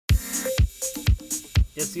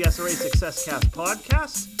It's the SRA Success Cast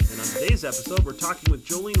podcast, and on today's episode, we're talking with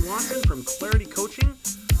Jolene Watson from Clarity Coaching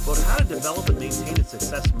about how to develop and maintain a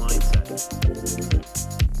success mindset.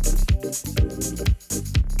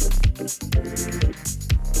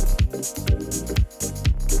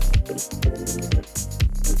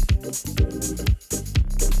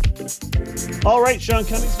 All right, Sean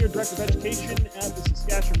Cummings here, Director of Education at the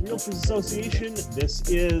Saskatchewan Realtors Association. This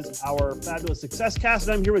is our fabulous Success Cast,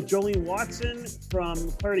 and I'm here with Jolene Watson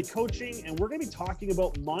from Clarity Coaching, and we're going to be talking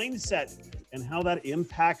about mindset and how that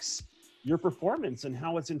impacts your performance and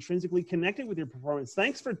how it's intrinsically connected with your performance.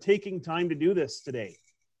 Thanks for taking time to do this today.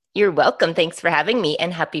 You're welcome. Thanks for having me,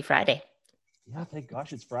 and happy Friday. Yeah, thank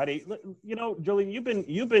gosh it's Friday. You know, Jolene,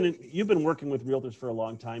 you've been working with realtors for a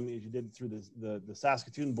long time, as you did through the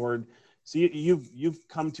Saskatoon board. So you've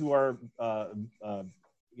come to our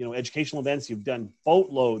educational events. You've done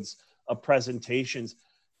boatloads of presentations.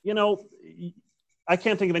 You know, I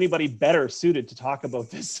can't think of anybody better suited to talk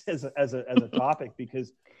about this as a topic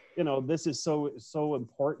because you know this is so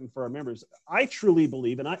important for our members. I truly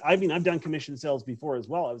believe, and I mean I've done commission sales before as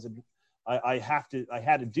well. I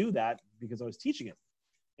had to do that because I was teaching it,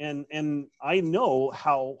 and I know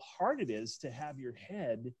how hard it is to have your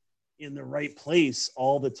head in the right place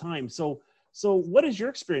all the time. So what is your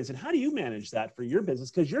experience and how do you manage that for your business?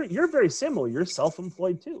 Because you're very similar. You're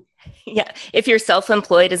self-employed too. Yeah. If you're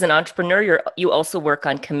self-employed as an entrepreneur, you also work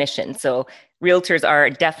on commission. So realtors are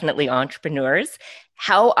definitely entrepreneurs.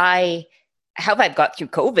 How I've got through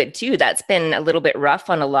COVID too, that's been a little bit rough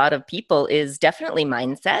on a lot of people, is definitely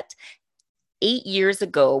mindset. 8 years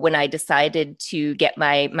ago, when I decided to get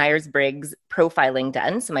my Myers-Briggs profiling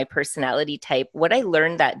done, so my personality type, what I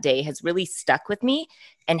learned that day has really stuck with me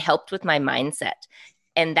and helped with my mindset.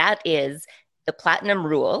 And that is the platinum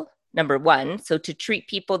rule, number one. So to treat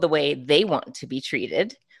people the way they want to be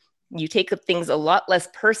treated. You take things a lot less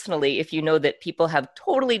personally if you know that people have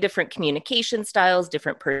totally different communication styles,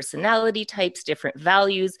 different personality types, different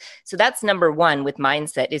values. So that's number one with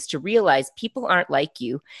mindset, is to realize people aren't like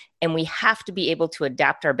you, and we have to be able to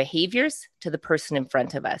adapt our behaviors to the person in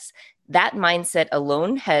front of us. That mindset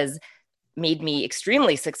alone has made me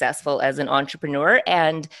extremely successful as an entrepreneur.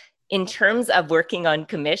 And in terms of working on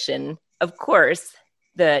commission, of course,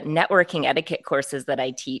 the networking etiquette courses that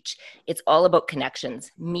I teach, it's all about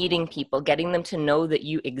connections, meeting people, getting them to know that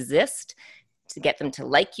you exist, to get them to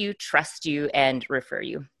like you, trust you, and refer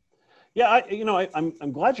you. Yeah,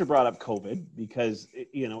 I'm glad you brought up COVID because,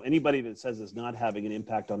 you know, anybody that says it's not having an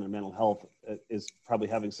impact on their mental health is probably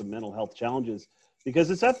having some mental health challenges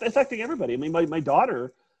because it's affecting everybody. I mean, my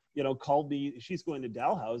daughter, you know, called me. She's going to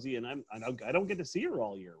Dalhousie, and I don't get to see her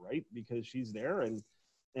all year, right? Because she's there, and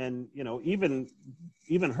you know, even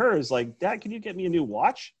her is like, Dad, can you get me a new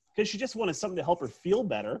watch? Because she just wanted something to help her feel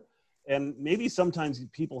better. And maybe sometimes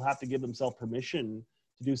people have to give themselves permission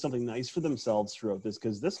to do something nice for themselves throughout this,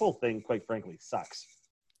 because this whole thing, quite frankly, sucks.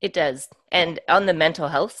 It does. And on the mental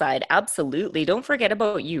health side, absolutely. Don't forget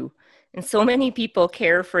about you. And so many people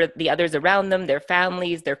care for the others around them, their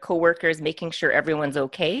families, their coworkers, making sure everyone's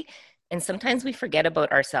okay. And sometimes we forget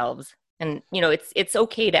about ourselves. And, you know, it's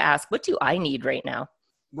okay to ask, what do I need right now?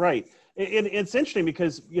 Right. It's interesting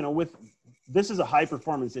because, you know, this is a high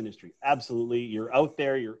performance industry. Absolutely. You're out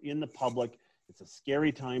there, you're in the public. It's a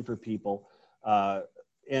scary time for people.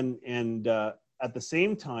 And at the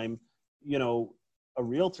same time, you know, a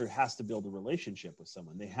realtor has to build a relationship with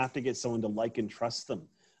someone. They have to get someone to like and trust them.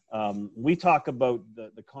 We talk about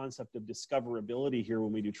the concept of discoverability here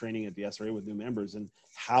when we do training at the SRA with new members, and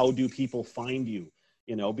how do people find you,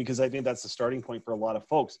 you know, because I think that's the starting point for a lot of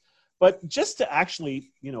folks. But just to actually,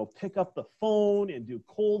 you know, pick up the phone and do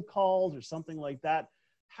cold calls or something like that,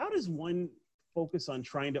 how does one focus on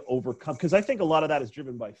trying to overcome? Because I think a lot of that is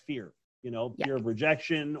driven by fear, you know, fear of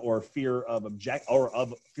rejection or fear of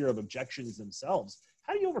objections themselves.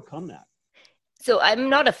 How do you overcome that? So I'm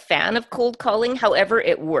not a fan of cold calling. However,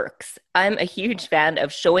 it works. I'm a huge fan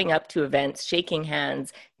of showing up to events, shaking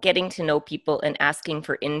hands, getting to know people, and asking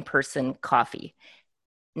for in-person coffee.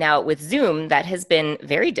 Now, with Zoom, that has been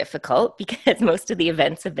very difficult because most of the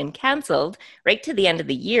events have been canceled right to the end of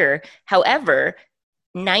the year. However,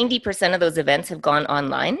 90% of those events have gone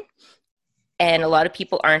online, and a lot of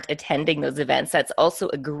people aren't attending those events. That's also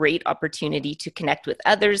a great opportunity to connect with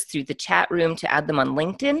others through the chat room, to add them on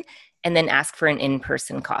LinkedIn, and then ask for an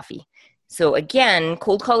in-person coffee. So again,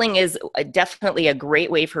 cold calling is definitely a great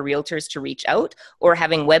way for realtors to reach out, or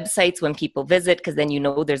having websites when people visit, because then you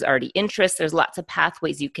know there's already interest. There's lots of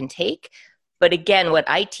pathways you can take. But again, what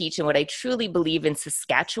I teach and what I truly believe in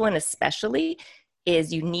Saskatchewan especially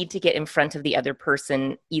is you need to get in front of the other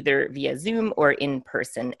person either via Zoom or in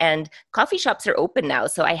person. And coffee shops are open now.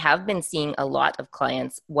 So I have been seeing a lot of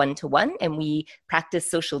clients one-to-one, and we practice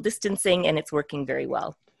social distancing, and it's working very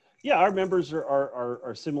well. Yeah, our members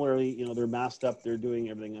are similarly, they're masked up. They're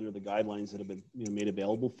doing everything under the guidelines that have been made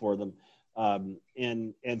available for them.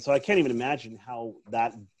 And so I can't even imagine how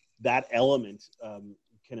that element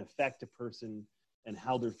can affect a person and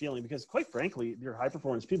how they're feeling, because quite frankly, they're high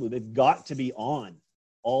performance people. They've got to be on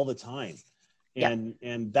all the time.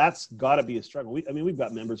 And that's got to be a struggle. We've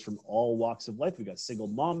got members from all walks of life. We've got single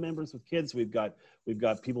mom members with kids. We've got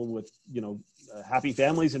people with, happy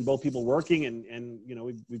families and both people working, and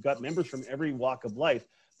we've got members from every walk of life.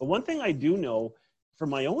 But one thing I do know from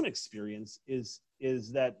my own experience is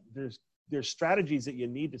that there's strategies that you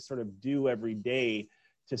need to sort of do every day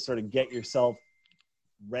to sort of get yourself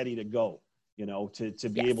ready to go, to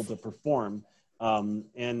be able to perform.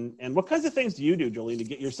 And what kinds of things do you do, Jolene, to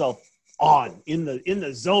get yourself on in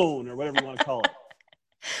the zone, or whatever you want to call it?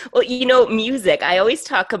 Well, music, I always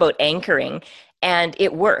talk about anchoring, and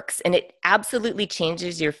it works, and it absolutely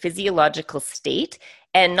changes your physiological state.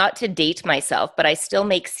 And not to date myself, but I still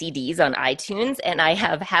make CDs on iTunes, and I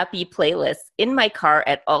have happy playlists in my car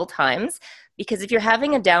at all times. Because if you're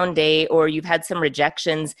having a down day or you've had some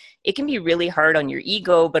rejections, it can be really hard on your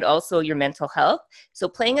ego, but also your mental health. So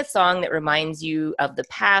playing a song that reminds you of the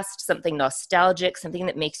past, something nostalgic, something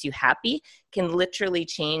that makes you happy, can literally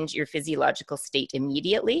change your physiological state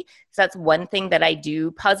immediately. So that's one thing that I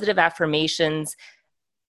do. Positive affirmations,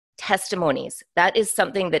 testimonies. That is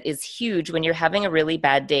something that is huge when you're having a really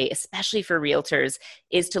bad day, especially for realtors,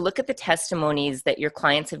 is to look at the testimonies that your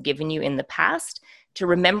clients have given you in the past, to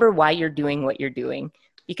remember why you're doing what you're doing.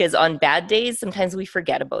 Because on bad days, sometimes we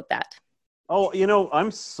forget about that. Oh,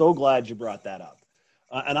 I'm so glad you brought that up.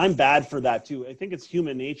 And I'm bad for that too. I think it's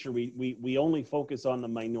human nature. We only focus on the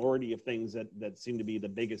minority of things that seem to be the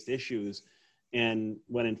biggest issues. And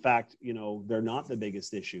when in fact, they're not the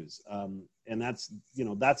biggest issues. And that's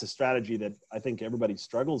a strategy that I think everybody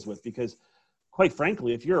struggles with, because quite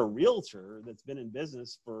frankly, if you're a realtor that's been in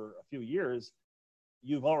business for a few years,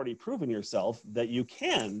 you've already proven yourself that you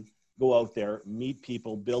can go out there, meet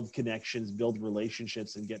people, build connections, build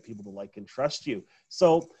relationships, and get people to like and trust you.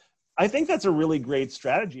 So I think that's a really great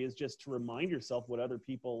strategy, is just to remind yourself what other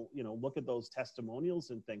people, look at those testimonials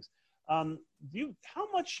and things. How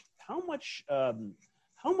much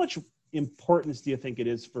importance do you think it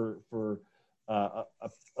is for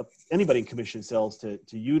anybody in commission sales to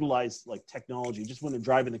utilize like technology? Just when they're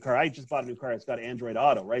driving the car, I just bought a new car. It's got Android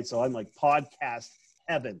Auto, right? So I'm like podcast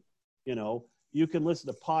heaven. You can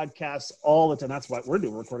listen to podcasts all the time. That's what we're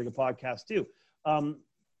doing. We're recording a podcast too.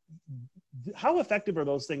 How effective are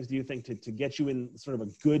those things, do you think, to get you in sort of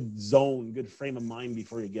a good zone, good frame of mind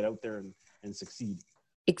before you get out there and succeed?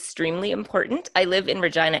 Extremely important. I live in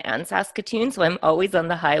Regina and Saskatoon, so I'm always on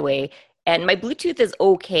the highway. And my Bluetooth is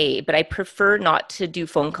okay, but I prefer not to do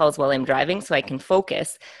phone calls while I'm driving so I can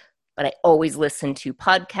focus. But I always listen to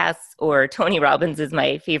podcasts, or Tony Robbins is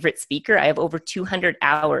my favorite speaker. I have over 200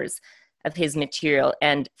 hours of his material.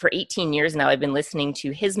 And for 18 years now, I've been listening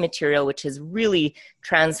to his material, which has really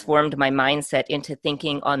transformed my mindset into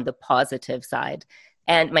thinking on the positive side.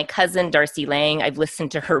 And my cousin, Darcy Lang, I've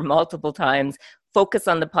listened to her multiple times. Focus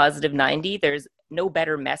on the positive 90. There's no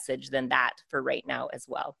better message than that for right now as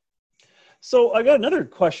well. So I got another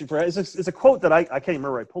question for you. It's a quote that I can't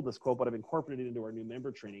remember where I pulled this quote, but I've incorporated it into our new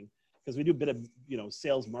member training, because we do a bit of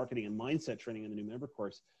sales, marketing, and mindset training in the new member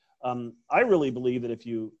course. I really believe that if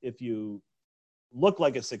you look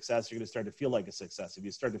like a success, you're going to start to feel like a success. If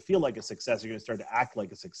you start to feel like a success, you're going to start to act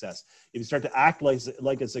like a success. If you start to act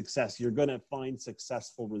like a success, you're going to find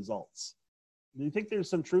successful results. Do you think there's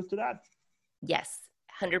some truth to that? Yes,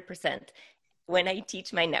 100%. When I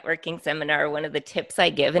teach my networking seminar, one of the tips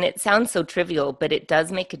I give, and it sounds so trivial, but it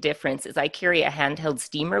does make a difference, is I carry a handheld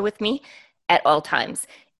steamer with me at all times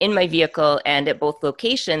in my vehicle and at both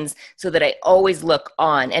locations, so that I always look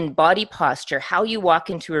on. And body posture, how you walk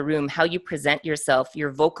into a room, how you present yourself,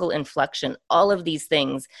 your vocal inflection, all of these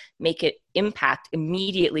things make it impact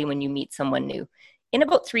immediately when you meet someone new. In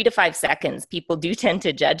about 3 to 5 seconds, people do tend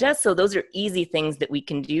to judge us. So those are easy things that we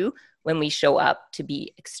can do when we show up to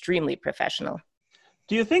be extremely professional.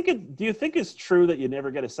 Do you think it's true that you never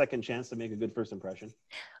get a second chance to make a good first impression?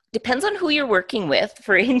 Depends on who you're working with.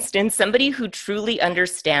 For instance, somebody who truly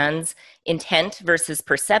understands intent versus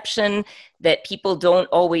perception, that people don't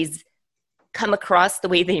always come across the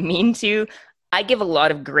way they mean to. I give a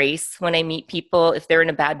lot of grace when I meet people. If they're in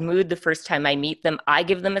a bad mood the first time I meet them, I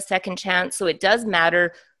give them a second chance. So it does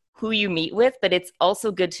matter who you meet with, but it's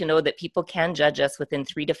also good to know that people can judge us within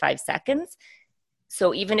 3 to 5 seconds.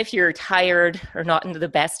 So even if you're tired or not in the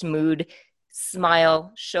best mood,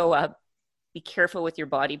 smile, show up, be careful with your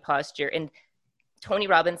body posture. And Tony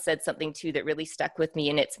Robbins said something too that really stuck with me,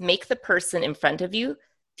 and it's make the person in front of you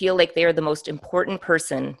feel like they are the most important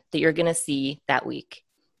person that you're going to see that week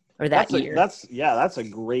or that year. Actually,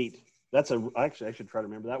 I should try to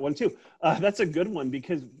remember that one too. That's a good one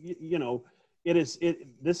because,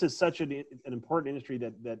 this is such an important industry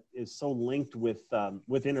that is so linked with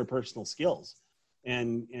interpersonal skills.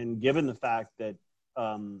 And given the fact that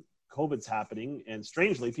COVID's happening, and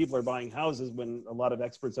strangely, people are buying houses when a lot of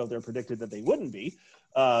experts out there predicted that they wouldn't be.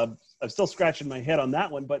 I'm still scratching my head on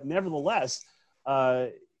that one, but nevertheless,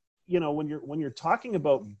 when you're talking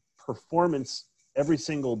about performance every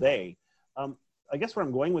single day, I guess where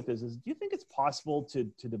I'm going with this is, do you think it's possible to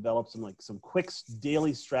develop some quick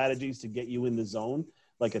daily strategies to get you in the zone,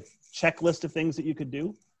 like a checklist of things that you could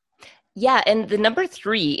do? Yeah, and the number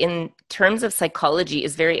 3 in terms of psychology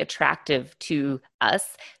is very attractive to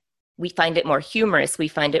us. We find it more humorous. We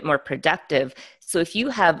find it more productive. So if you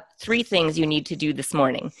have 3 things you need to do this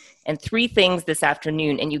morning and 3 things this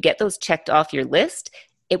afternoon, and you get those checked off your list,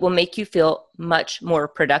 it will make you feel much more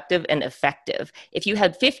productive and effective. If you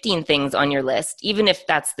had 15 things on your list, even if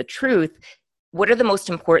that's the truth, what are the most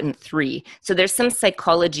important 3? So there's some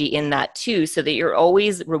psychology in that too, so that you're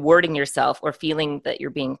always rewarding yourself or feeling that you're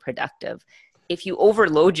being productive. If you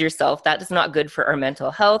overload yourself, that is not good for our mental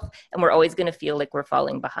health, and we're always going to feel like we're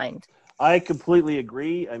falling behind. I completely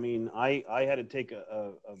agree. I mean, I had to take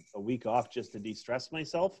a week off just to de-stress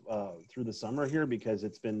myself through the summer here, because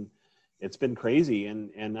it's been crazy,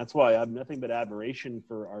 and that's why I have nothing but admiration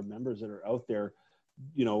for our members that are out there.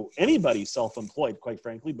 Anybody self-employed, quite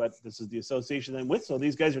frankly, but this is the association I'm with, so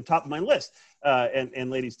these guys are top of my list, and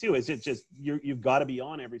ladies too. Is it just you've got to be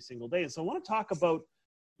on every single day? And so I want to talk about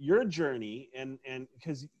your journey, and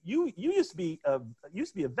because you used to be a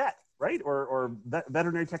vet, right, or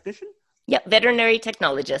veterinary technician. Yep, veterinary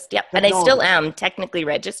technologist. Yep, and I still am technically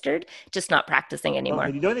registered, just not practicing anymore.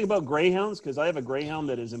 Okay. Do you know anything about greyhounds? Because I have a greyhound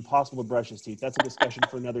that is impossible to brush his teeth. That's a discussion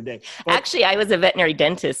for another day. But, actually, I was a veterinary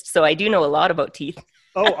dentist, so I do know a lot about teeth.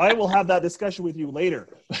 Oh, I will have that discussion with you later.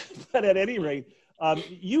 But at any rate,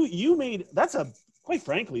 you made quite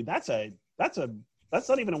frankly, that's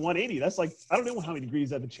not even a 180. That's like, I don't know how many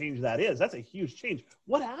degrees of a change that is. That's a huge change.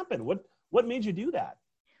 What happened? What made you do that?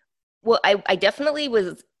 Well, I definitely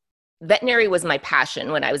was. Veterinary was my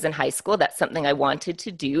passion when I was in high school. That's something I wanted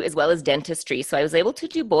to do, as well as dentistry. So I was able to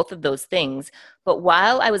do both of those things. But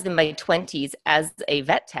while I was in my 20s as a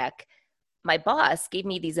vet tech, my boss gave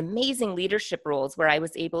me these amazing leadership roles where I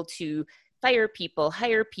was able to fire people,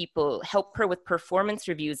 hire people, help her with performance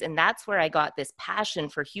reviews. And that's where I got this passion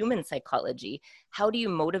for human psychology. How do you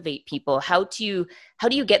motivate people? How do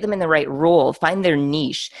you get them in the right role, find their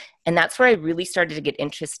niche? And that's where I really started to get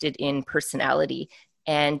interested in personality.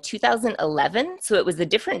 And 2011, so it was a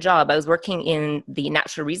different job. I was working in the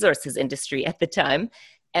natural resources industry at the time,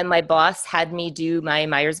 and my boss had me do my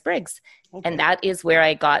Myers-Briggs. Okay. And that is where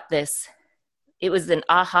I got this. It was an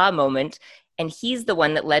aha moment. And he's the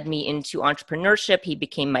one that led me into entrepreneurship. He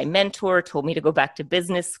became my mentor, told me to go back to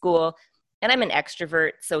business school. And I'm an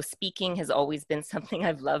extrovert, so speaking has always been something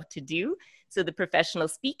I've loved to do. So the professional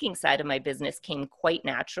speaking side of my business came quite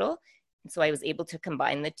natural. And so I was able to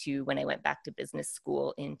combine the two when I went back to business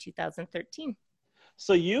school in 2013.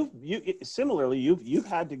 So similarly, you've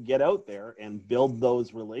had to get out there and build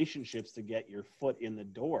those relationships to get your foot in the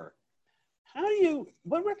door.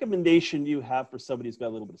 What recommendation do you have for somebody who's got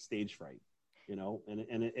a little bit of stage fright,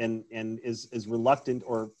 and is reluctant,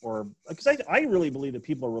 or because I really believe that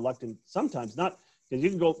people are reluctant sometimes, not because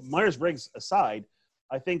you can go Myers-Briggs aside.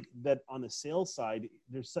 I think that on the sales side,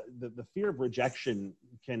 there's the fear of rejection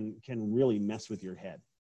can really mess with your head.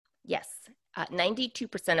 Yes.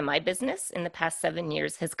 92% of my business in the past 7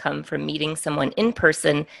 years has come from meeting someone in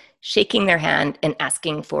person, shaking their hand, and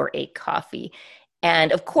asking for a coffee.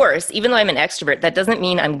 And of course, even though I'm an extrovert, that doesn't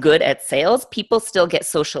mean I'm good at sales. People still get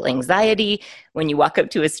social anxiety when you walk up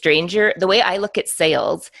to a stranger. The way I look at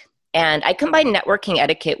sales, and I combine networking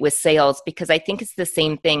etiquette with sales because I think it's the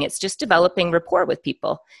same thing. It's just developing rapport with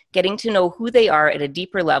people, getting to know who they are at a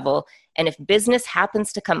deeper level. And if business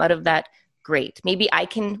happens to come out of that, great. Maybe I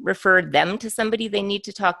can refer them to somebody they need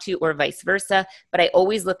to talk to, or vice versa. But I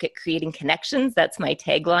always look at creating connections. That's my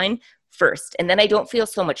tagline first. And then I don't feel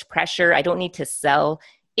so much pressure. I don't need to sell.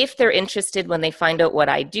 If they're interested when they find out what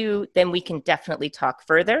I do, then we can definitely talk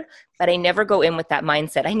further. But I never go in with that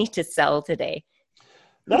mindset, I need to sell today.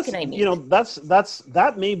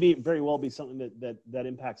 That may be very well be something that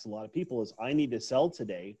impacts a lot of people, is I need to sell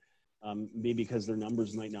today, maybe because their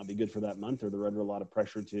numbers might not be good for that month, or they're under a lot of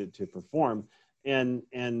pressure to perform. And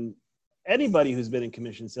anybody who's been in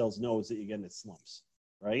commission sales knows that you get into slumps,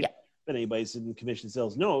 right? Yeah. But anybody who's in commission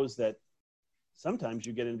sales knows that sometimes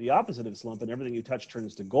you get into the opposite of a slump and everything you touch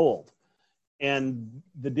turns to gold. And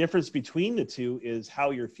the difference between the two is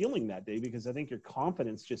how you're feeling that day, because I think your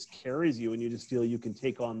confidence just carries you and you just feel you can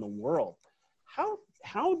take on the world. How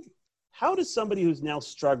does somebody who's now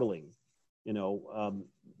struggling,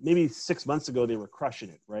 maybe 6 months ago they were crushing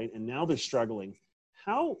it, right? And now they're struggling.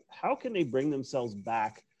 How can they bring themselves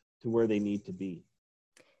back to where they need to be?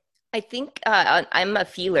 I think I'm a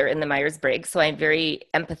feeler in the Myers-Briggs, so I'm very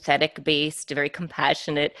empathetic based, very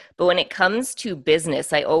compassionate. But when it comes to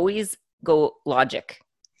business, I always go logic.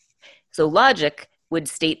 So logic would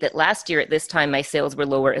state that last year at this time, my sales were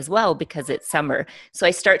lower as well because it's summer. So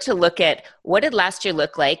I start to look at what did last year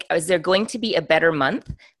look like? Is there going to be a better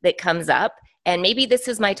month that comes up? And maybe this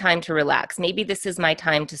is my time to relax. Maybe this is my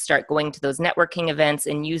time to start going to those networking events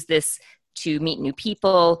and use this to meet new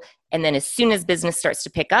people. And then as soon as business starts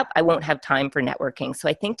to pick up, I won't have time for networking. So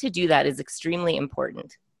I think to do that is extremely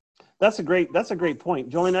important. That's a great point.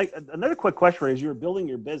 Jolene, another quick question as you were building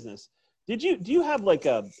your business, do you have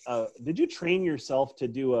did you train yourself to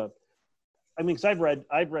do because I've read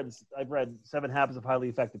 7 Habits of Highly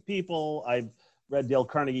Effective People. I've read Dale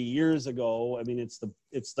Carnegie years ago. I mean,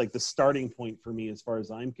 it's like the starting point for me as far as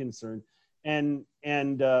I'm concerned. And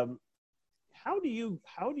how do you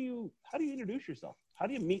introduce yourself? How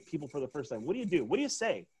do you meet people for the first time? What do you do? What do you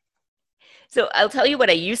say? So I'll tell you what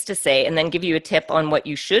I used to say and then give you a tip on what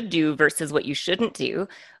you should do versus what you shouldn't do.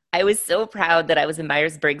 I was so proud that I was a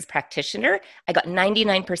Myers-Briggs practitioner. I got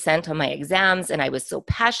 99% on my exams and I was so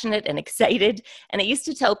passionate and excited. And I used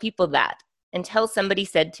to tell people that until somebody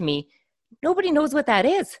said to me, nobody knows what that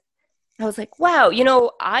is. I was like, wow,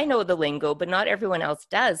 I know the lingo, but not everyone else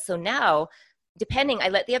does. So now, I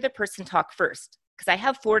let the other person talk first because I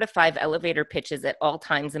have 4 to 5 elevator pitches at all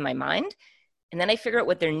times in my mind. And then I figure out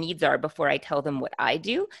what their needs are before I tell them what I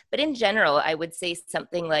do. But in general, I would say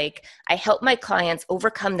something like, I help my clients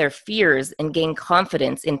overcome their fears and gain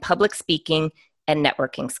confidence in public speaking and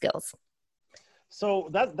networking skills. So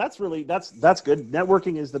that's good.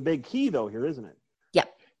 Networking is the big key though here, isn't it? Yeah.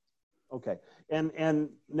 Okay. And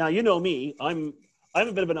now, me, I'm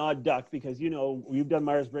a bit of an odd duck because, you've done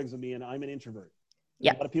Myers-Briggs with me and I'm an introvert.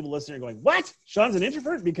 Yeah. A lot of people listening are going, what? Sean's an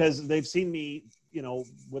introvert? Because they've seen me,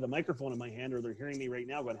 with a microphone in my hand, or they're hearing me right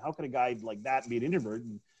now going, how can a guy like that be an introvert?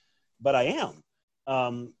 But I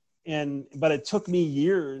am. But it took me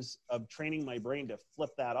years of training my brain to flip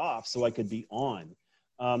that off so I could be on.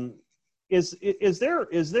 Is there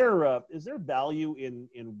value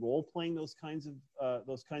in role playing those kinds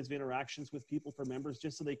of interactions with people for members,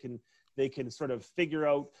 just so they can sort of figure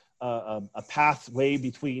out a pathway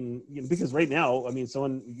between, because right now,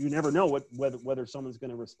 you never know whether someone's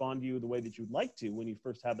going to respond to you the way that you'd like to when you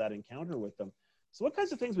first have that encounter with them. So what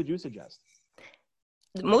kinds of things would you suggest?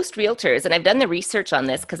 Most realtors, and I've done the research on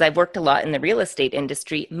this because I've worked a lot in the real estate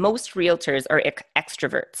industry, most realtors are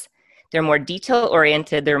extroverts. They're more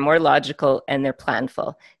detail-oriented, they're more logical, and they're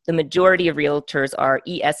planful. The majority of realtors are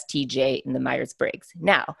ESTJ in the Myers-Briggs.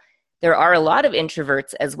 Now, there are a lot of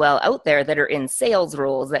introverts as well out there that are in sales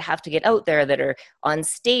roles, that have to get out there, that are on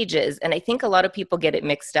stages. And I think a lot of people get it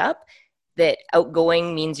mixed up, that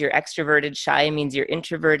outgoing means you're extroverted, shy means you're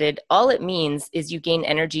introverted. All it means is you gain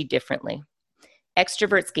energy differently.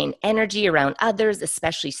 Extroverts gain energy around others,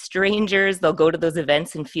 especially strangers. They'll go to those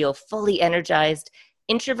events and feel fully energized.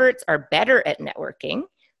 Introverts are better at networking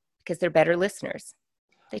because they're better listeners.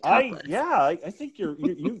 They talk less. I think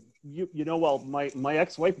well, my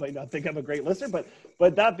ex-wife might not think I'm a great listener,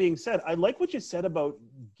 but that being said, I like what you said about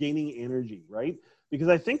gaining energy, right? Because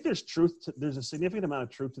I think there's a significant amount of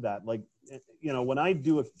truth to that. Like, when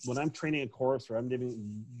I'm training a course, or I'm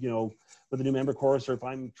doing, with a new member course, or if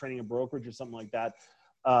I'm training a brokerage or something like that,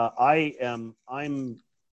 I'm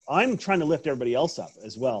trying to lift everybody else up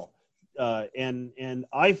as well. And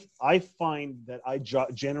I find that I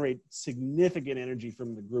generate significant energy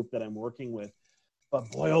from the group that I'm working with. But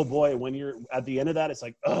boy, oh boy, when you're at the end of that, it's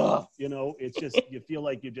like, it's just, you feel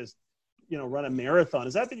like you just, run a marathon.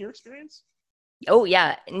 Has that been your experience? Oh,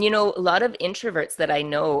 yeah. And, a lot of introverts that I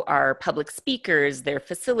know are public speakers, they're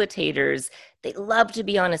facilitators. They love to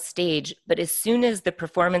be on a stage, but as soon as the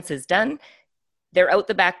performance is done, they're out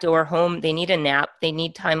the back door home. They need a nap. They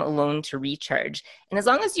need time alone to recharge. And as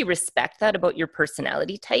long as you respect that about your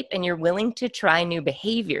personality type and you're willing to try new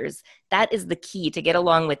behaviors, that is the key to get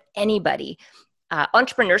along with anybody.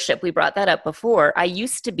 Entrepreneurship, we brought that up before. I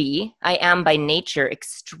am by nature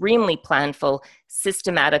extremely planful,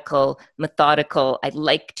 systematical, methodical. I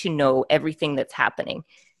like to know everything that's happening.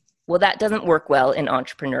 Well, that doesn't work well in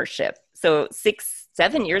entrepreneurship. So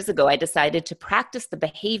 7 years ago, I decided to practice the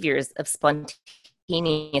behaviors of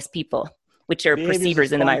spontaneous people, which are Behaviors of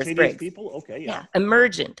perceivers in the spontaneous Myers-Briggs. people. Okay, yeah. Yeah,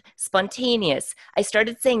 emergent, spontaneous. I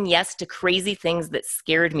started saying yes to crazy things that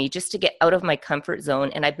scared me just to get out of my comfort zone.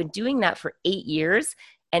 And I've been doing that for 8 years.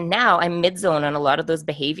 And now I'm mid-zone on a lot of those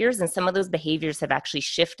behaviors. And some of those behaviors have actually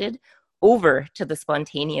shifted over to the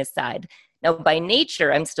spontaneous side. Now, by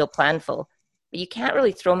nature, I'm still planful, but you can't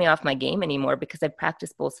really throw me off my game anymore because I've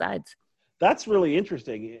practiced both sides. That's really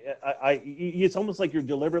interesting. It's almost like you're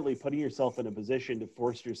deliberately putting yourself in a position to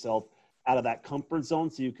force yourself out of that comfort zone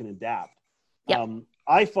so you can adapt. Yep.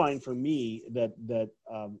 I find for me that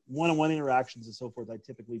one-on-one interactions and so forth, I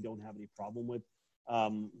typically don't have any problem with.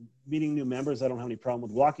 Meeting new members, I don't have any problem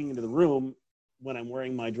with. Walking into the room when I'm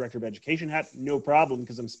wearing my director of education hat, no problem,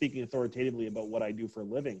 because I'm speaking authoritatively about what I do for a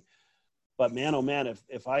living. But man, oh man,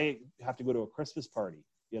 if I have to go to a Christmas party,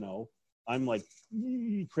 I'm like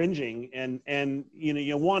cringing, and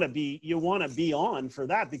you want to be on for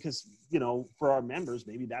that, because for our members,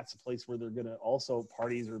 maybe that's a place where they're going to also,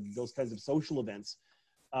 parties or those kinds of social events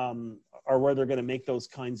are where they're going to make those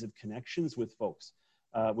kinds of connections with folks.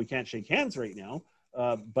 We can't shake hands right now,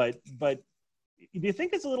 but do you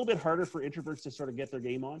think it's a little bit harder for introverts to sort of get their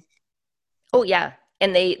game on? Oh yeah.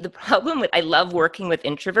 And the problem with, I love working with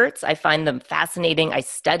introverts. I find them fascinating. I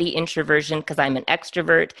study introversion because I'm an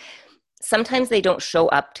extrovert. Sometimes they don't show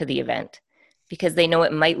up to the event because they know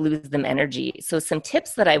it might lose them energy. So some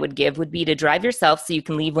tips that I would give would be to drive yourself so you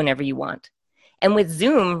can leave whenever you want. And with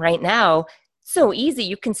Zoom right now, so easy.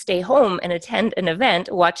 You can stay home and attend an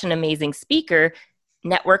event, watch an amazing speaker,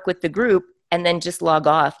 network with the group, and then just log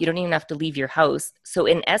off. You don't even have to leave your house. So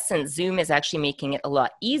in essence, Zoom is actually making it a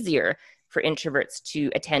lot easier for introverts to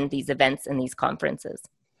attend these events and these conferences.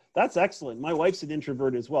 That's excellent. My wife's an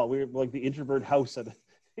introvert as well. We're like the introvert house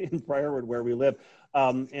in Briarwood where we live.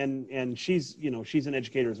 And she's an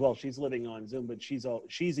educator as well. She's living on Zoom, but she's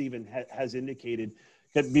even has indicated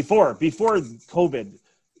that before COVID,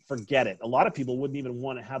 forget it. A lot of people wouldn't even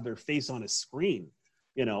want to have their face on a screen,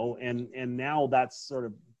 and now that's sort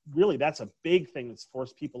of really, that's a big thing that's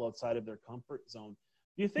forced people outside of their comfort zone.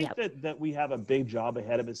 Do you think that we have a big job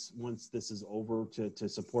ahead of us once this is over to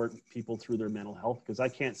support people through their mental health? Because I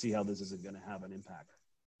can't see how this isn't going to have an impact.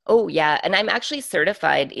 Oh, yeah. And I'm actually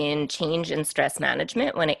certified in change and stress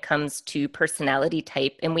management when it comes to personality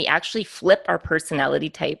type. And we actually flip our personality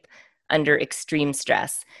type under extreme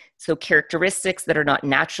stress. So characteristics that are not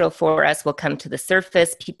natural for us will come to the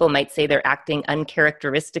surface. People might say they're acting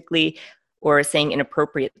uncharacteristically or saying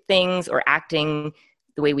inappropriate things or acting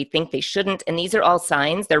the way we think they shouldn't. And these are all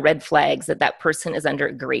signs, they're red flags that person is under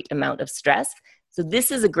a great amount of stress. So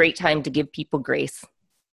this is a great time to give people grace.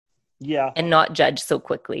 Yeah. And not judge so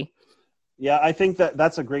quickly. Yeah, I think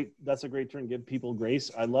that's a great term, give people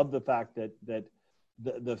grace. I love the fact that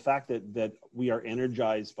the fact that we are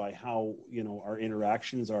energized by how, our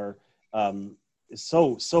interactions are is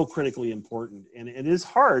so critically important. And it is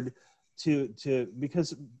hard to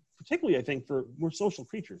because particularly I think we're social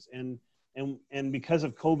creatures, and because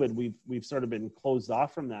of COVID, we've sort of been closed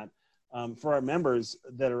off from that. For our members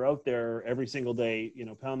that are out there every single day,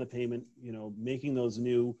 pound the pavement, making those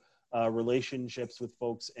new relationships with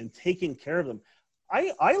folks and taking care of them.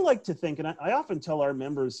 I like to think, and I often tell our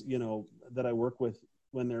members, that I work with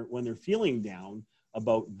when they're feeling down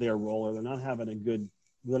about their role or they're not in a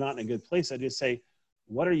good place. I just say,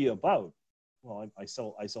 what are you about? Well, I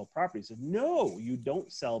sell properties. I said, no, you don't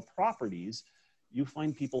sell properties. You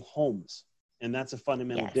find people homes. And that's a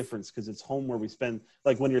fundamental difference, because it's home where we spend,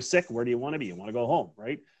 like when you're sick, where do you want to be? You want to go home,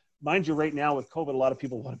 right? Mind you, right now with COVID, a lot of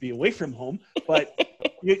people want to be away from home, but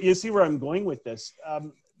you see where I'm going with this.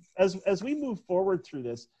 As we move forward through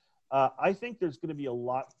this, I think there's going to be a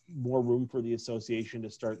lot more room for the association to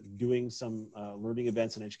start doing some learning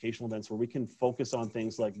events and educational events where we can focus on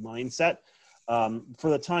things like mindset.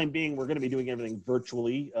 For the time being, we're going to be doing everything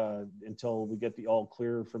virtually until we get the all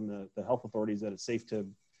clear from the health authorities that it's safe to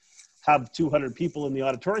have 200 people in the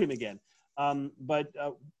auditorium again. But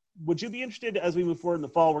would you be interested, as we move forward in the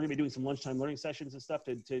fall, we're going to be doing some lunchtime learning sessions and stuff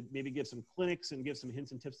to maybe give some clinics and give some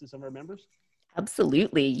hints and tips to some of our members?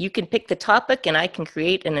 Absolutely. You can pick the topic and I can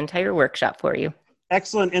create an entire workshop for you.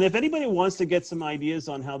 Excellent. And if anybody wants to get some ideas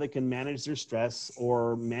on how they can manage their stress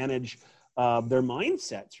or manage their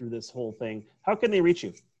mindset through this whole thing, how can they reach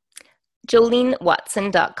you?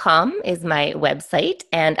 JoleneWatson.com is my website.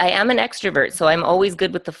 And I am an extrovert, so I'm always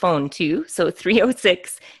good with the phone too. So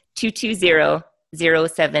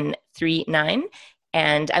 306-220-0739.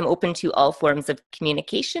 And I'm open to all forms of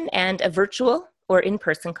communication and a virtual or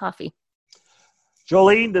in-person coffee.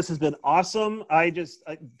 Jolene, this has been awesome.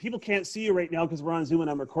 People can't see you right now because we're on Zoom and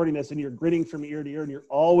I'm recording this, and you're grinning from ear to ear, and you're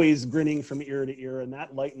always grinning from ear to ear, and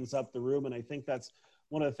that lightens up the room. And I think that's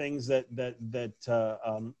one of the things that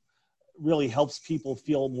really helps people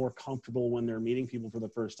feel more comfortable when they're meeting people for the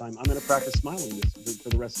first time. I'm going to practice smiling for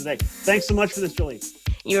the rest of the day. Thanks so much for this, Jolene.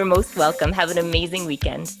 You're most welcome. Have an amazing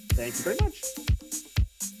weekend. Thank you very much.